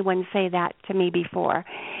had anyone say that to me before.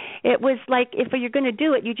 It was like, if you're going to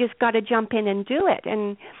do it, you just got to jump in and do it.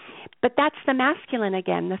 But that's the masculine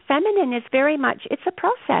again. The feminine is very much, it's a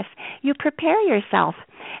process. You prepare yourself,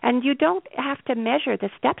 and you don't have to measure the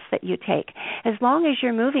steps that you take. As long as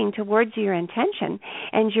you're moving towards your intention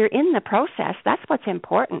and you're in the process, that's what's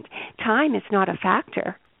important. Time is not a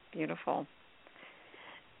factor. Beautiful.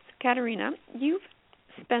 So, Katharina, you've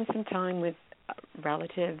spent some time with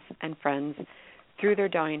relatives and friends through their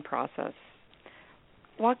dying process.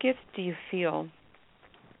 What gifts do you feel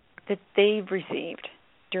that they've received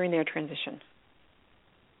during their transition?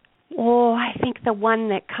 Oh, I think the one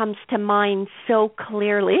that comes to mind so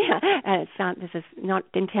clearly, and this is not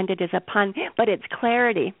intended as a pun, but it's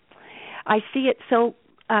clarity. I see it so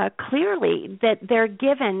clearly that they're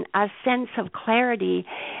given a sense of clarity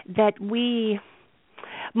that we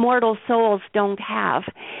mortal souls don't have,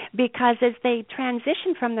 because as they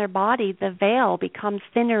transition from their body, the veil becomes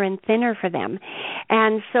thinner and thinner for them.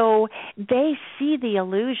 And so they see the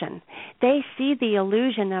illusion. They see the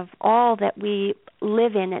illusion of all that we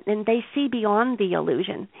live in, and they see beyond the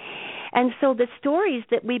illusion. And so the stories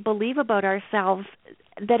that we believe about ourselves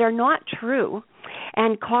that are not true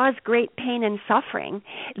and cause great pain and suffering,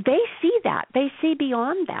 they see that. They see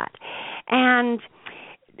beyond that. And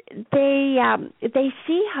they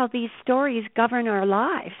see how these stories govern our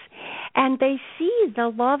lives, and they see the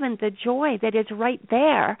love and the joy that is right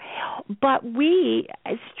there, but we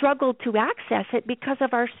struggle to access it because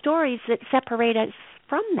of our stories that separate us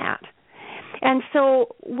from that. And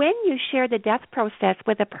so when you share the death process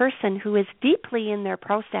with a person who is deeply in their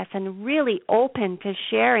process and really open to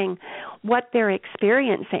sharing what they're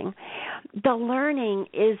experiencing, the learning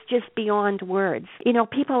is just beyond words. You know,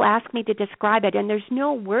 people ask me to describe it, and there's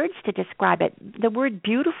no words to describe it. The word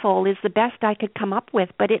beautiful is the best I could come up with,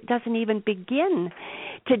 but it doesn't even begin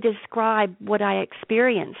to describe what I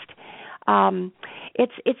experienced.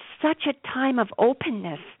 It's such a time of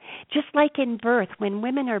openness. Just like in birth, when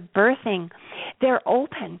women are birthing, they're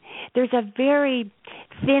open. There's a very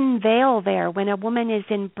thin veil there when a woman is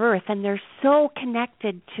in birth, and they're so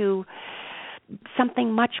connected to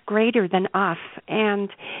something much greater than us. And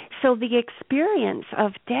so the experience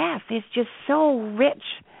of death is just so rich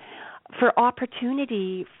for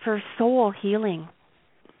opportunity for soul healing.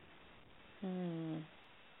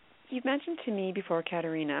 You've mentioned to me before,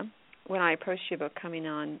 Katharina, when I approached you about coming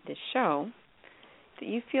on this show, that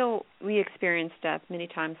you feel we experience death many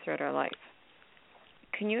times throughout our life.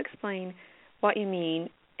 Can you explain what you mean,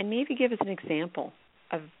 and maybe give us an example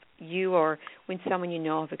of you or when someone you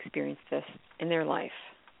know have experienced this in their life?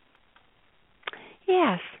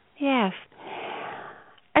 Yes.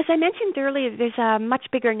 As I mentioned earlier, there's a much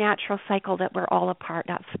bigger natural cycle that we're all a part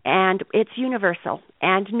of, and it's universal,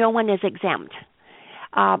 and no one is exempt.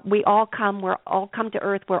 We're all come to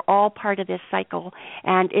Earth. We're all part of this cycle,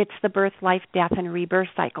 and it's the birth, life, death, and rebirth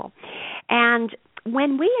cycle. And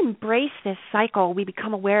when we embrace this cycle, we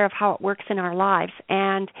become aware of how it works in our lives,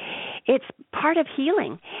 and it's part of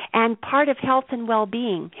healing and part of health and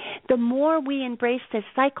well-being. The more we embrace this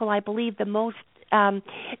cycle, I believe the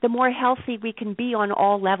more healthy we can be on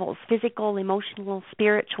all levels, physical, emotional,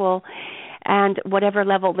 spiritual, and whatever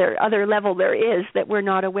other level there is that we're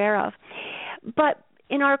not aware of. But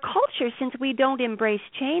in our culture, since we don't embrace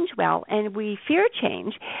change well and we fear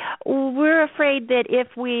change, we're afraid that if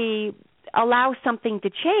we allow something to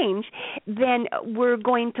change, then we're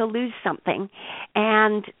going to lose something.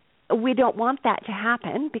 And we don't want that to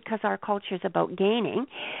happen because our culture is about gaining.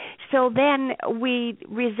 So then we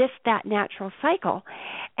resist that natural cycle.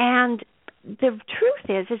 And the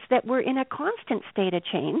truth is that we're in a constant state of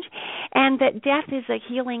change and that death is a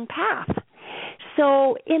healing path.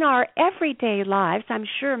 So in our everyday lives, I'm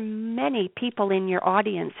sure many people in your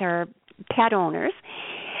audience are pet owners.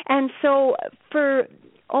 And so for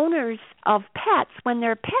owners of pets, when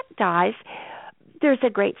their pet dies, there's a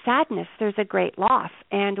great sadness, there's a great loss,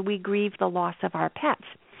 and we grieve the loss of our pets.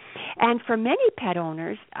 And for many pet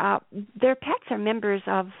owners, their pets are members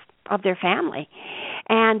of their family.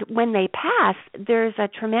 And when they pass, there's a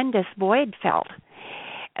tremendous void felt.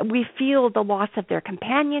 We feel the loss of their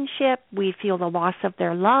companionship, we feel the loss of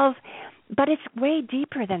their love, but it's way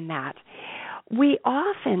deeper than that. We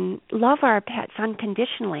often love our pets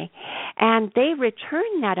unconditionally, and they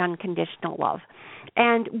return that unconditional love.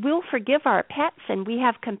 And we'll forgive our pets, and we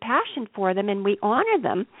have compassion for them, and we honor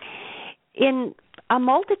them in a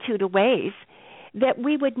multitude of ways that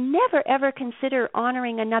we would never, ever consider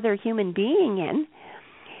honoring another human being in.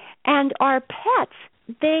 And our pets,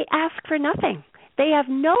 they ask for nothing. They have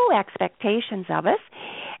no expectations of us,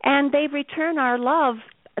 and they return our love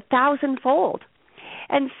 1,000-fold.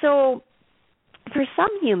 And so for some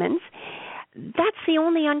humans, that's the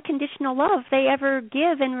only unconditional love they ever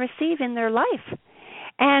give and receive in their life.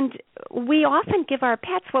 And we often give our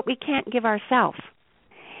pets what we can't give ourselves.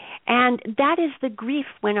 And that is the grief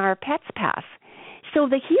when our pets pass. So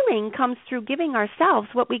the healing comes through giving ourselves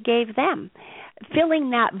what we gave them,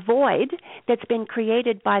 filling that void that's been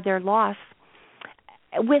created by their loss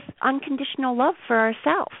with unconditional love for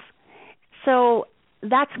ourselves. So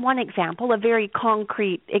that's one example, a very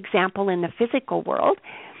concrete example in the physical world.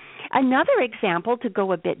 Another example, to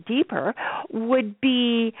go a bit deeper, would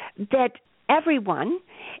be that everyone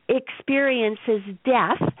experiences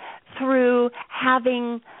death through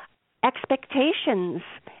having expectations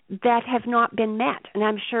that have not been met. And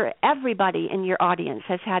I'm sure everybody in your audience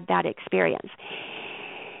has had that experience.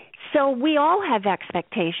 So we all have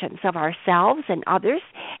expectations of ourselves and others,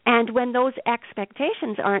 and when those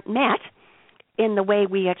expectations aren't met in the way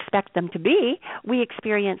we expect them to be, we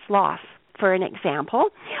experience loss. For an example,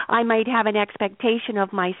 I might have an expectation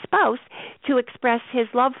of my spouse to express his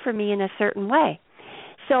love for me in a certain way.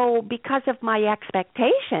 So because of my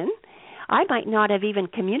expectation, I might not have even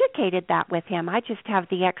communicated that with him. I just have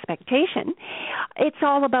the expectation. It's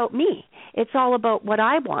all about me. It's all about what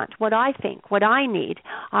I want, what I think, what I need.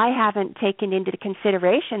 I haven't taken into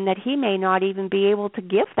consideration that he may not even be able to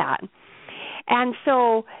give that. And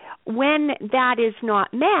so when that is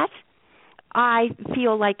not met, I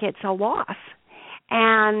feel like it's a loss.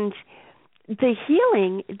 And the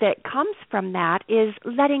healing that comes from that is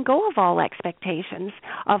letting go of all expectations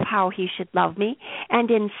of how he should love me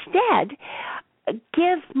and instead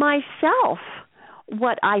give myself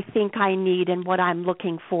what I think I need and what I'm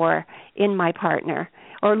looking for in my partner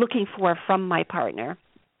or looking for from my partner.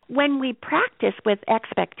 When we practice with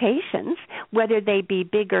expectations, whether they be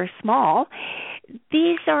big or small,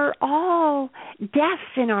 these are all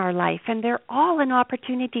deaths in our life, and they're all an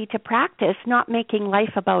opportunity to practice not making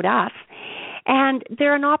life about us. And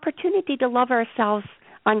they're an opportunity to love ourselves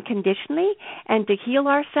unconditionally and to heal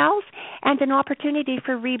ourselves, and an opportunity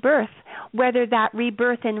for rebirth, whether that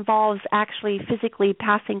rebirth involves actually physically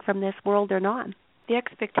passing from this world or not. The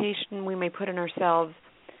expectation we may put on ourselves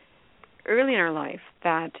early in our life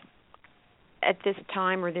that at this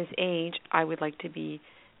time or this age I would like to be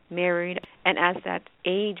married, and as that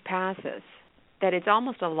age passes, that it's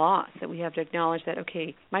almost a loss that we have to acknowledge that,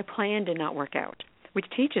 okay, my plan did not work out, which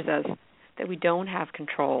teaches us that we don't have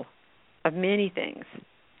control of many things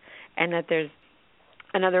and that there's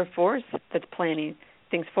another force that's planning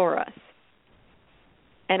things for us.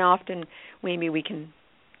 And often maybe we can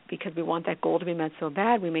because we want that goal to be met so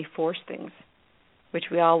bad, we may force things, which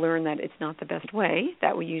we all learn that it's not the best way,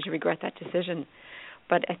 that we usually regret that decision.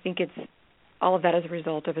 But I think it's all of that as a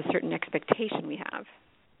result of a certain expectation we have.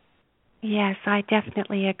 Yes, I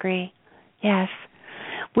definitely agree. Yes.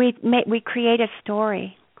 We create a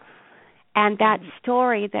story, and that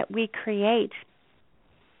story that we create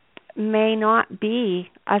may not be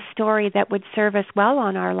a story that would serve us well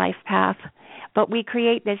on our life path, but we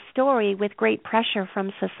create this story with great pressure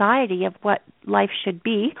from society of what life should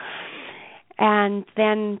be, and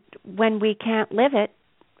then when we can't live it,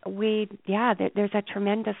 there's a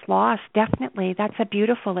tremendous loss, definitely. That's a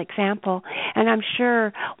beautiful example, and I'm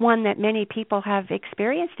sure one that many people have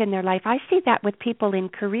experienced in their life. I see that with people in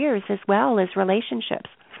careers as well as relationships.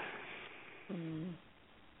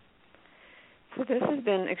 So this has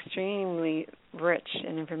been extremely rich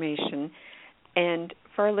in information, and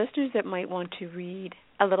for our listeners that might want to read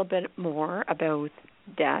a little bit more about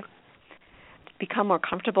death, become more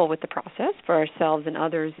comfortable with the process for ourselves and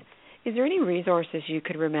others, is there any resources you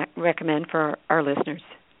could recommend for our listeners?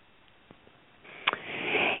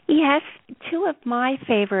 Yes, two of my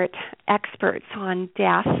favorite experts on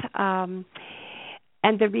death,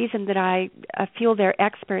 and the reason that I feel they're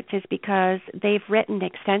experts is because they've written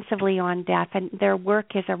extensively on death, and their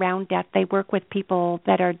work is around death. They work with people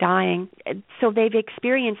that are dying. So they've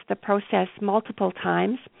experienced the process multiple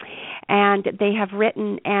times, and they have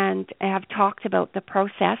written and have talked about the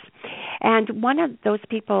process. And one of those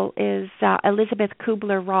people is Elizabeth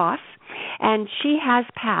Kubler-Ross, and she has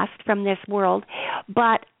passed from this world,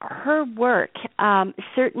 but her work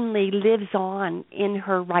certainly lives on in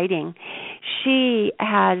her writing. She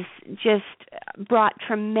has just brought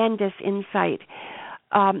tremendous insight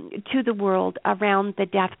to the world around the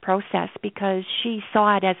death process, because she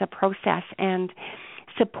saw it as a process and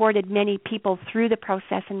supported many people through the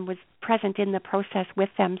process and was present in the process with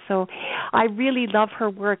them. So I really love her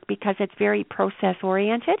work because it's very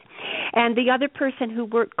process-oriented. And the other person who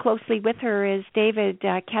worked closely with her is David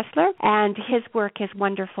Kessler, and his work is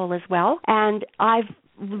wonderful as well. And I've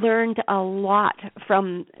learned a lot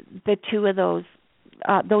from the two of those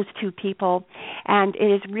two people, and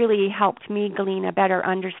it has really helped me glean a better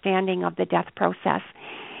understanding of the death process.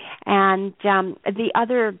 And the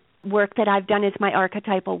other work that I've done is my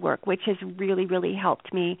archetypal work, which has really, really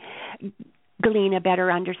helped me glean a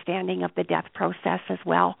better understanding of the death process as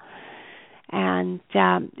well. And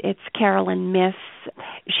it's Carolyn Miss.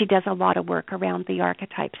 She does a lot of work around the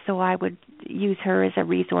archetypes, so I would use her as a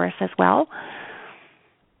resource as well.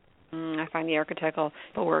 I find the archetypal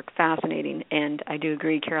work fascinating, and I do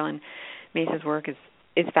agree Carolyn Miss's work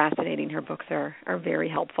is fascinating. Her books are very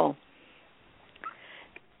helpful.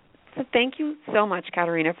 So thank you so much,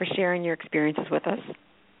 Katharina, for sharing your experiences with us.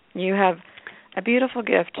 You have a beautiful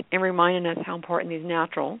gift in reminding us how important these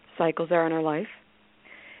natural cycles are in our life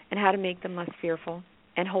and how to make them less fearful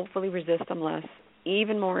and hopefully resist them less.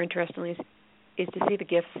 Even more interestingly is to see the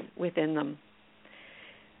gifts within them.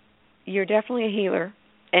 You're definitely a healer,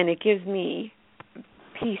 and it gives me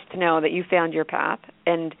peace to know that you found your path,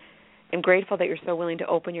 and I'm grateful that you're so willing to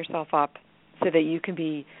open yourself up so that you can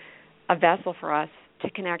be a vessel for us to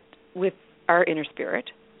connect with our inner spirit.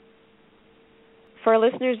 For our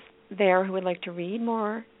listeners there who would like to read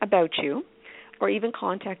more about you or even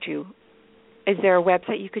contact you, is there a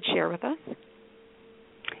website you could share with us?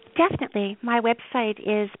 Definitely. My website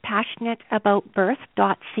is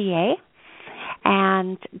passionateaboutbirth.ca,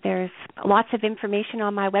 and there's lots of information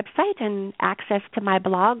on my website and access to my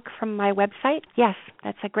blog from my website. Yes,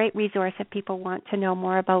 that's a great resource if people want to know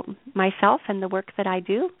more about myself and the work that I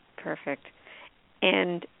do. Perfect.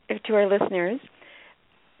 And to our listeners,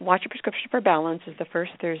 Watch Your Prescription for Balance is the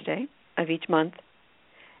first Thursday of each month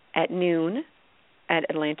at noon at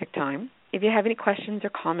Atlantic time. If you have any questions or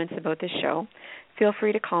comments about this show, feel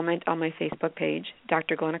free to comment on my Facebook page,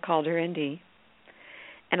 Dr. Glenna Calder, ND.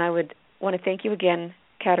 And I would want to thank you again,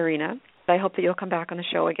 Katharina. I hope that you'll come back on the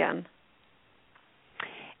show again.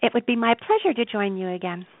 It would be my pleasure to join you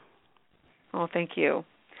again. Oh, thank you.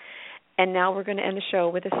 And now we're going to end the show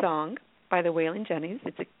with a song by the Wailing Jennies.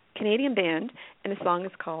 It's a Canadian band, and the song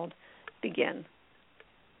is called Begin.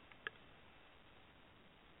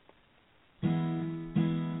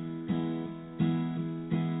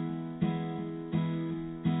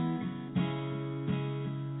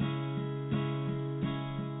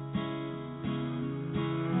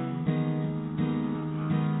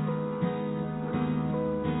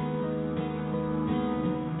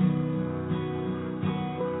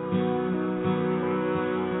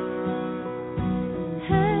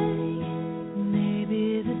 Hey,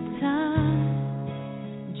 maybe the time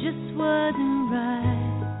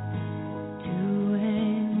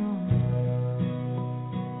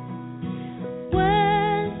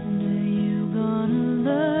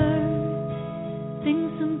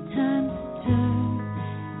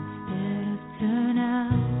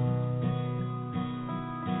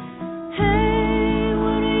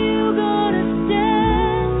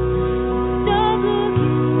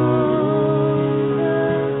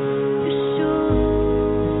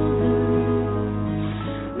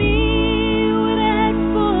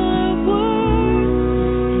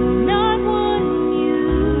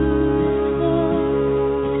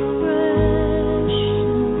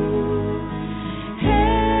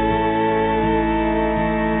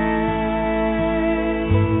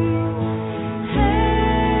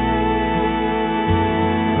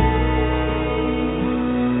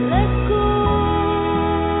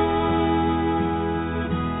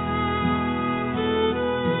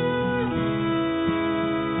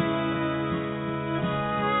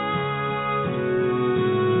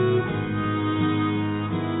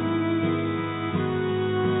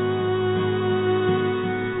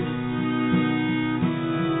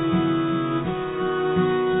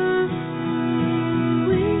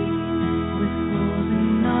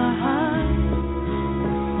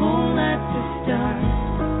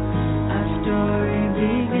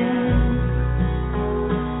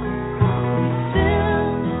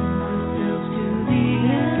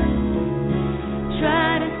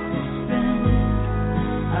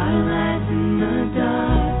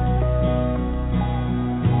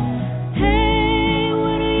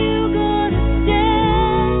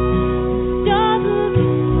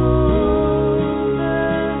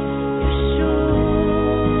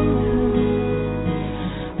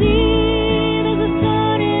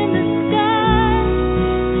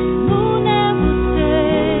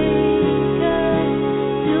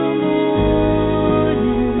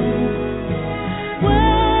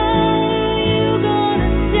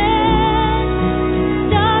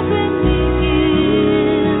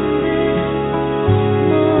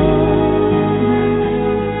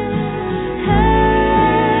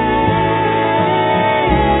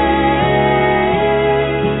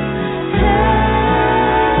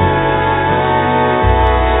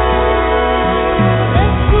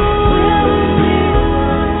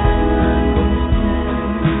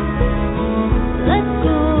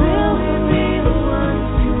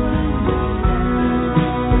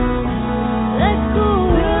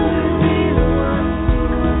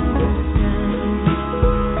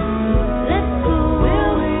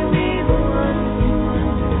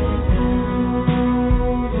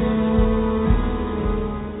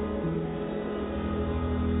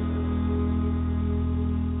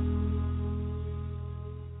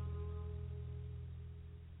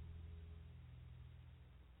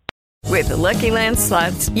With the Lucky Land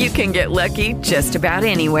Slots, you can get lucky just about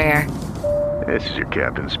anywhere. This is your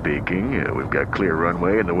captain speaking. We've got clear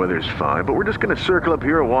runway and the weather's fine, but we're just going to circle up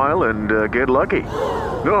here a while and get lucky.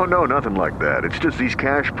 No, nothing like that. It's just these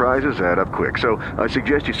cash prizes add up quick. So I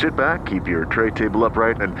suggest you sit back, keep your tray table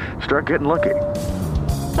upright, and start getting lucky.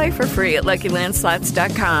 Play for free at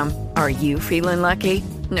LuckyLandSlots.com. Are you feeling lucky?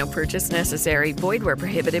 No purchase necessary. Void where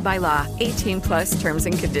prohibited by law. 18+ terms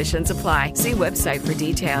and conditions apply. See website for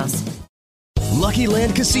details. Lucky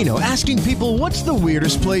Land Casino, asking people, what's the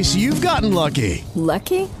weirdest place you've gotten lucky?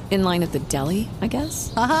 Lucky? In line at the deli, I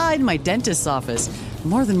guess? Aha, in my dentist's office.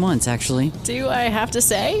 More than once, actually. Do I have to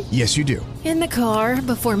say? Yes, you do. In the car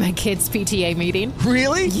before my kids' PTA meeting.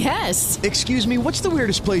 Really? Yes. Excuse me, what's the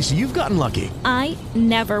weirdest place you've gotten lucky? I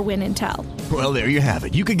never win and tell. Well, there you have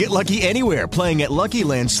it. You can get lucky anywhere, playing at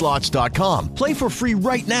LuckyLandSlots.com. Play for free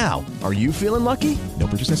right now. Are you feeling lucky? No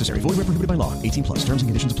purchase necessary. Void where prohibited by law. 18+. Terms and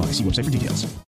conditions apply. See website for details.